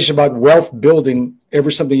conversation about wealth building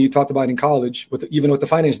ever something you talked about in college, even with the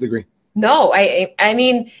finance degree? No, I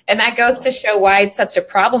mean, and that goes to show why it's such a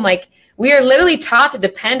problem. Like, we are literally taught to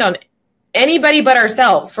depend on anybody but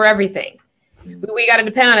ourselves for everything. We got to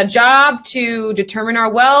depend on a job to determine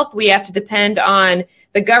our wealth. We have to depend on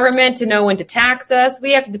the government to know when to tax us.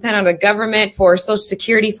 We have to depend on the government for Social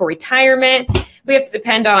Security for retirement. We have to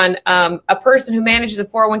depend on a person who manages a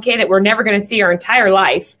 401k that we're never going to see our entire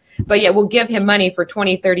life, but yet we'll give him money for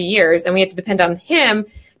 20, 30 years. And we have to depend on him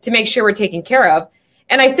to make sure we're taken care of.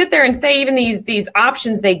 And I sit there and say, even these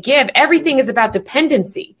options they give, everything is about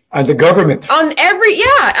dependency. On the government. On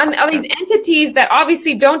these entities that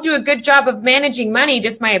obviously don't do a good job of managing money,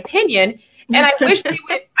 just my opinion. And I wish they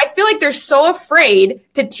would. I feel like they're so afraid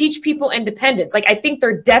to teach people independence. Like, I think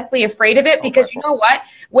they're deathly afraid of it, because you know what?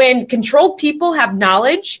 When controlled people have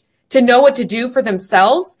knowledge to know what to do for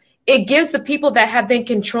themselves, it gives the people that have been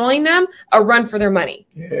controlling them a run for their money.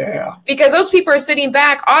 Yeah. Because those people are sitting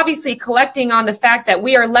back, obviously collecting on the fact that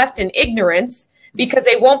we are left in ignorance, because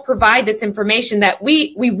they won't provide this information that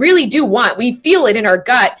we really do want. We feel it in our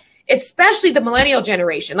gut, especially the millennial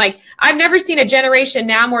generation. Like, I've never seen a generation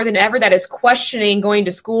now more than ever that is questioning going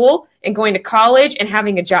to school and going to college and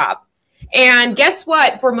having a job. And guess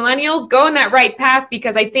what? For millennials, go in that right path,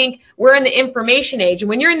 because I think we're in the information age. And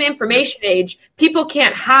when you're in the information age, people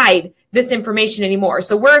can't hide this information anymore.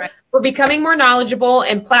 So we're becoming more knowledgeable,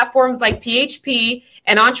 and platforms like PHP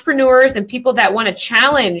and entrepreneurs and people that want to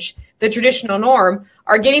challenge the traditional norm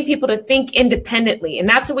are getting people to think independently. And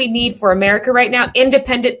that's what we need for America right now.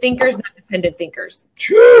 Independent thinkers, not dependent thinkers.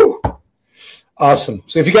 True. Awesome.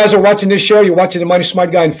 So if you guys are watching this show, you're watching the Money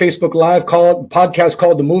Smart Guy on Facebook Live, podcast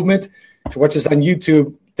called The Movement. If you watch this on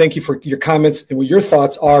YouTube, thank you for your comments and what your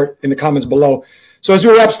thoughts are in the comments below. So as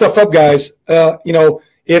we wrap stuff up, guys,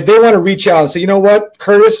 if they want to reach out and say, you know what,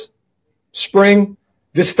 Curtis, Spring,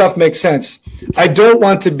 this stuff makes sense. I don't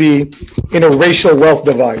want to be in a racial wealth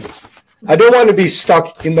divide. I don't want to be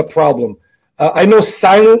stuck in the problem. I know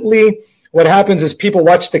silently what happens is people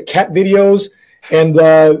watch the cat videos and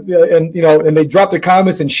they drop their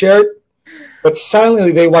comments and share it, but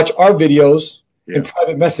silently they watch our videos and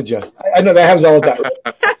private message us. I know that happens all the time.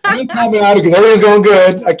 I can't comment on it because everything's going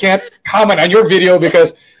good. I can't comment on your video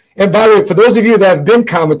because, and by the way, for those of you that have been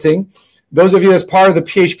commenting, those of you as part of the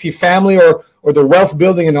PHP family or the wealth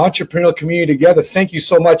building and entrepreneurial community together, thank you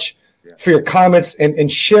so much for your comments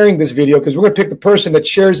and sharing this video, because we're going to pick the person that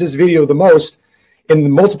shares this video the most in the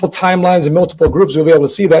multiple timelines and multiple groups. We'll be able to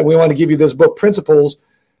see that. And we want to give you this book, Principles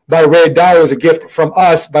by Ray Dalio, as a gift from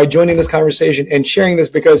us by joining this conversation and sharing this,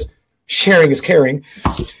 because sharing is caring.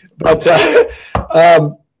 But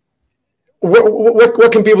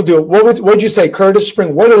what can people do? What would you say, Curtis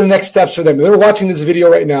Spring? What are the next steps for them? They're watching this video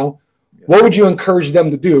right now. What would you encourage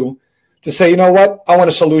them to do to say, you know what? I want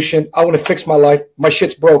a solution. I want to fix my life. My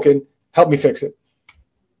shit's broken. Help me fix it.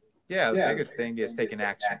 Yeah, the biggest thing is taking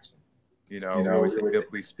action. We always say,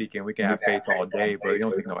 biblically speaking, we can have faith all day, but you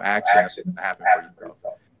don't take no action to happen for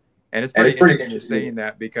yourself. And it's pretty interesting saying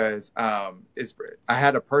that because I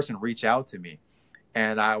had a person reach out to me,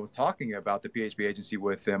 and I was talking about the PHP Agency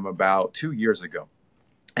with them about 2 years ago.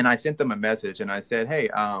 And I sent them a message and I said, hey,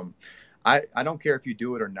 I don't care if you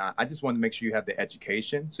do it or not. I just want to make sure you have the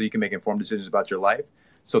education so you can make informed decisions about your life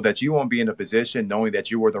so that you won't be in a position knowing that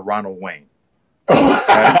you were the Ronald Wayne.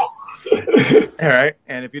 Right? All right.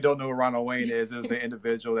 And if you don't know who Ronald Wayne is, it was the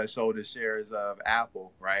individual that sold his shares of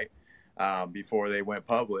Apple, right? Before they went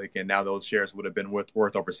public. And now those shares would have been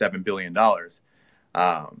worth over $7 billion.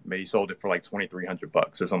 Maybe he sold it for like $2,300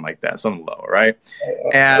 or something like that, something low, right?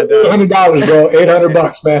 And $100, bro,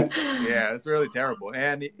 $800, man. Yeah, it's really terrible.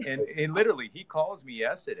 And literally, he calls me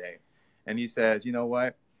yesterday, and he says, "You know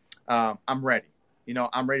what? I'm ready.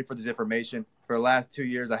 I'm ready for this information. For the last 2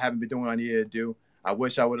 years, I haven't been doing what I needed to do. I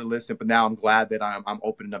wish I would have listened, but now I'm glad that I'm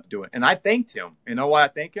open enough to do it." And I thanked him. You know why I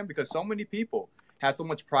thank him? Because so many people have so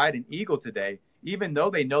much pride and ego today. Even though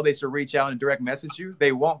they know they should reach out and direct message you,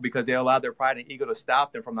 they won't because they allow their pride and ego to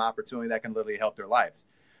stop them from the opportunity that can literally help their lives.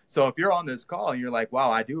 So if you're on this call and you're like, wow,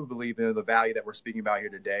 I do believe in the value that we're speaking about here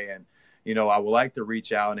today, and I would like to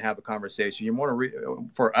reach out and have a conversation. You're more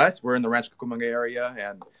for us, we're in the Rancho Cucamonga area,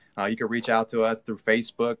 and you can reach out to us through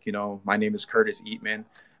Facebook. My name is Curtis Eatmon,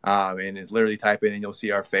 and it's literally type in and you'll see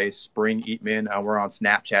our face, Spring Eatmon. We're on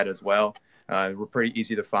Snapchat as well. We're pretty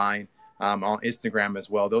easy to find. On Instagram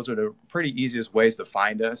as well. Those are the pretty easiest ways to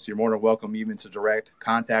find us. You're more than welcome even to direct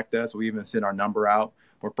contact us. We even send our number out.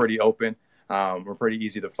 We're pretty open. We're pretty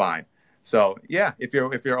easy to find. So yeah, if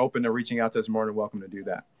you're open to reaching out to us, more than welcome to do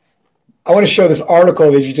that. I want to show this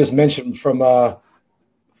article that you just mentioned from. I'll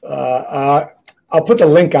put the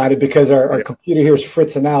link on it because our computer here is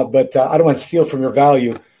fritzing out, but I don't want to steal from your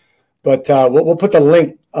value. But we'll put the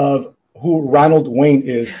link of who Ronald Wayne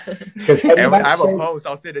is. Because I have a post.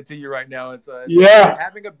 I'll send it to you right now. It's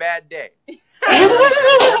having a bad day.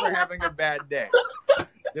 We're having a bad day.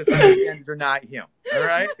 Just understand you're not him. All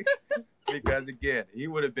right? Because again, he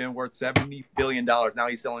would have been worth $70 billion. Now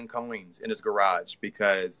he's selling coins in his garage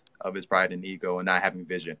because of his pride and ego and not having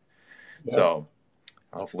vision. Yeah. So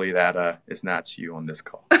hopefully that is not you on this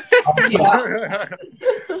call.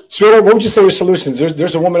 Sweetheart, what would you say your solutions?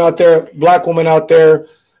 There's a woman out there, Black woman out there,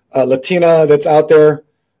 Latina that's out there,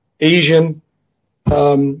 Asian.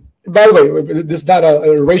 By the way, this is not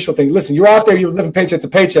a racial thing. Listen, you're out there, you're living paycheck to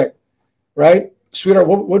paycheck, right? Sweetheart,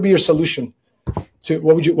 what would be your solution?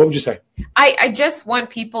 What would you say? I just want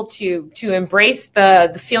people to embrace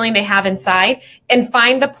the feeling they have inside and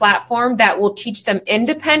find the platform that will teach them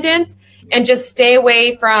independence and just stay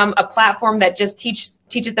away from a platform that just teaches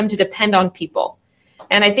them to depend on people.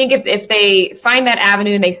 And I think if they find that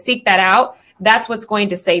avenue and they seek that out, that's what's going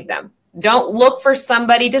to save them. Don't look for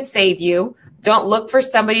somebody to save you. Don't look for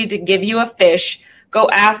somebody to give you a fish. Go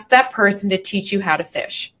ask that person to teach you how to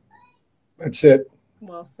fish. That's it.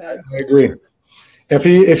 Well said. I agree.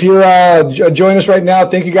 If you're joining us right now,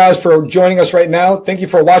 thank you guys for joining us right now. Thank you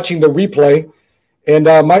for watching the replay. And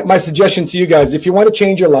my suggestion to you guys, if you want to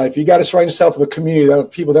change your life, you got to surround yourself with a community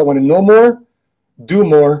of people that want to know more, do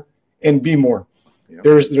more, and be more. Yep.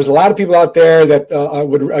 There's a lot of people out there that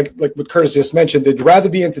would, like what Curtis just mentioned, they'd rather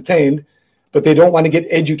be entertained, but they don't want to get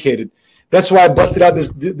educated. That's why I busted out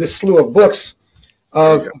this slew of books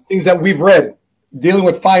of things that we've read dealing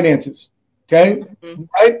with finances. Okay,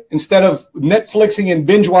 right? Instead of Netflixing and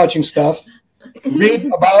binge watching stuff, read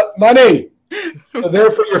about money. So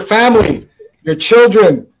therefore, your family, your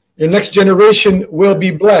children, your next generation will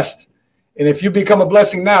be blessed. And if you become a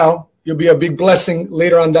blessing now, you'll be a big blessing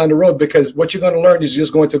later on down the road, because what you're going to learn is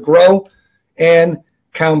just going to grow and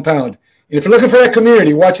compound. And if you're looking for that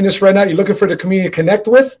community, watching this right now, you're looking for the community to connect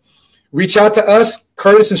with, reach out to us,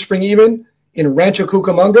 Curtis and Spring Eatmon in Rancho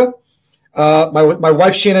Cucamonga. My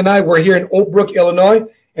wife, Sheena, and I, we're here in Oak Brook, Illinois.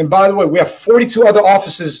 And by the way, we have 42 other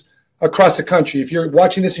offices across the country. If you're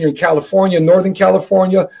watching this and you're in California, Northern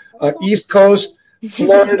California, East Coast,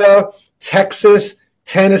 Florida, Texas,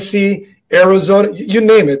 Tennessee, Arizona, you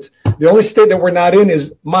name it. The only state that we're not in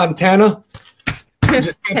is Montana. You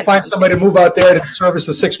just can't find somebody to move out there to service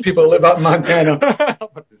the 6 people that live out in Montana.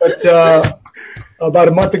 But about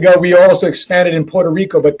a month ago, we also expanded in Puerto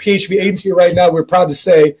Rico. But PHP Agency right now, we're proud to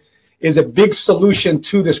say, is a big solution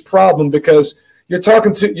to this problem, because you're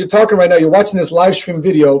talking right now, you're watching this live stream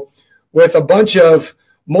video with a bunch of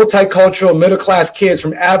multicultural middle-class kids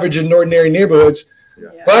from average and ordinary neighborhoods,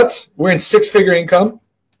 but we're in 6-figure income,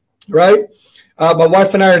 right? My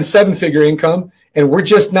wife and I are in 7-figure income, and we're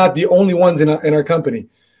just not the only ones in our company,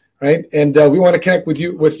 right? And we want to connect with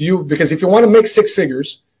you because if you want to make 6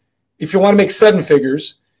 figures, if you want to make 7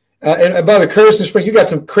 figures, and by the way, Curtis and Spring, you got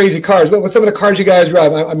some crazy cars. What's some of the cars you guys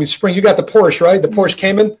drive? I mean, Spring, you got the Porsche, right? The Porsche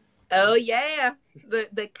Cayman. Oh yeah,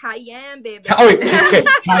 the Cayenne, baby. Oh, okay.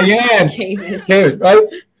 Cayman, right?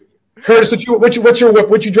 Curtis, what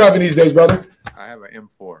you driving these days, brother? I have an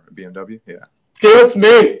M4, a BMW. Yeah. Give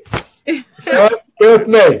me. Give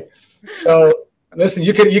me. So listen,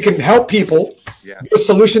 you can help people, Yeah. get a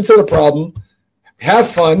solution to the problem, have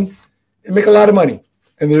fun, and make a lot of money.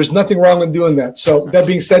 And there's nothing wrong with doing that. So that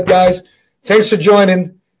being said, guys, thanks for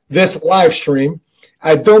joining this live stream.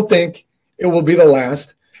 I don't think it will be the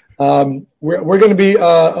last. We're going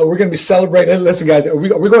to be celebrating. Listen, guys, are we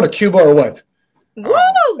going to Cuba or what? Woo!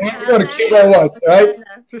 We're going to Cuba or what? Right?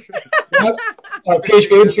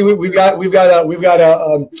 PHP Agency, we've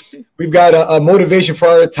got a motivation for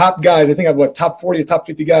our top guys. I think I've top 40 or top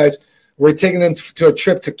 50 guys. We're taking them to a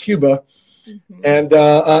trip to Cuba. Mm-hmm. And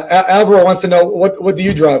Alvaro wants to know what do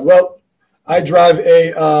you drive? Well, I drive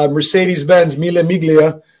a Mercedes-Benz Mille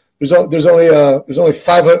Miglia. There's only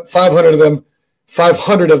 500 of them.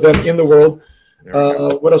 500 of them in the world.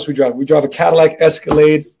 What else we drive? We drive a Cadillac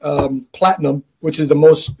Escalade Platinum, which is the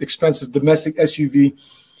most expensive domestic SUV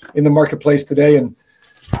in the marketplace today. And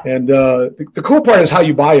the cool part is how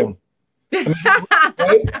you buy them. I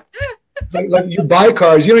mean, right? Like you buy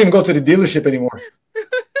cars, you don't even go to the dealership anymore,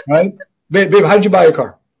 right? Babe, how did you buy your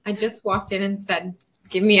car? I just walked in and said,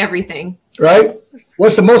 "Give me everything." Right?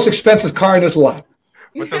 What's the most expensive car in this lot?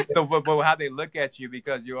 But how they look at you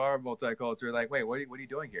because you are multicultural, like, wait, what are you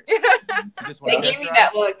doing here? They gave me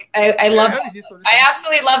that look. I love that. I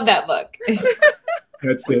absolutely love that look.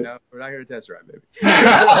 That's it. No, we're not here to test drive, baby.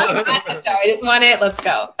 I just want it. Let's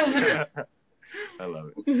go. I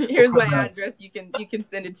love it. Here's my address. You can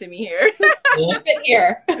send it to me here. Ship it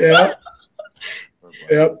here. Yeah.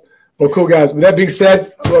 Yep. Well, cool, guys. With that being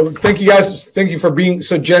said, well, thank you guys. Thank you for being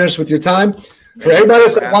so generous with your time. For everybody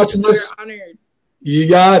that's watching this, you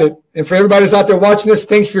got it. And for everybody that's out there watching this,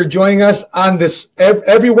 thanks for joining us on this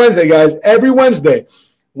every Wednesday, guys. Every Wednesday,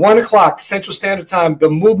 1:00 Central Standard Time, the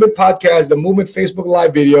Movement Podcast, the Movement Facebook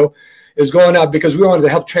Live video is going out because we wanted to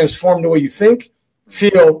help transform the way you think,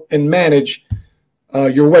 feel, and manage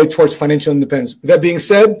your way towards financial independence. With that being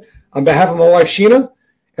said, on behalf of my wife, Sheena,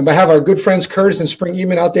 and behalf of our good friends, Curtis and Spring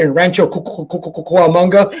Eatmon out there in Rancho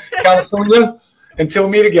Cucamonga, California, until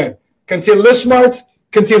we meet again, continue to live smart,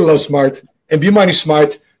 continue to love smart, and be money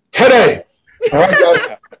smart today. All right,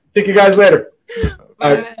 guys. See you guys later.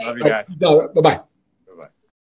 Love you guys. Bye-bye.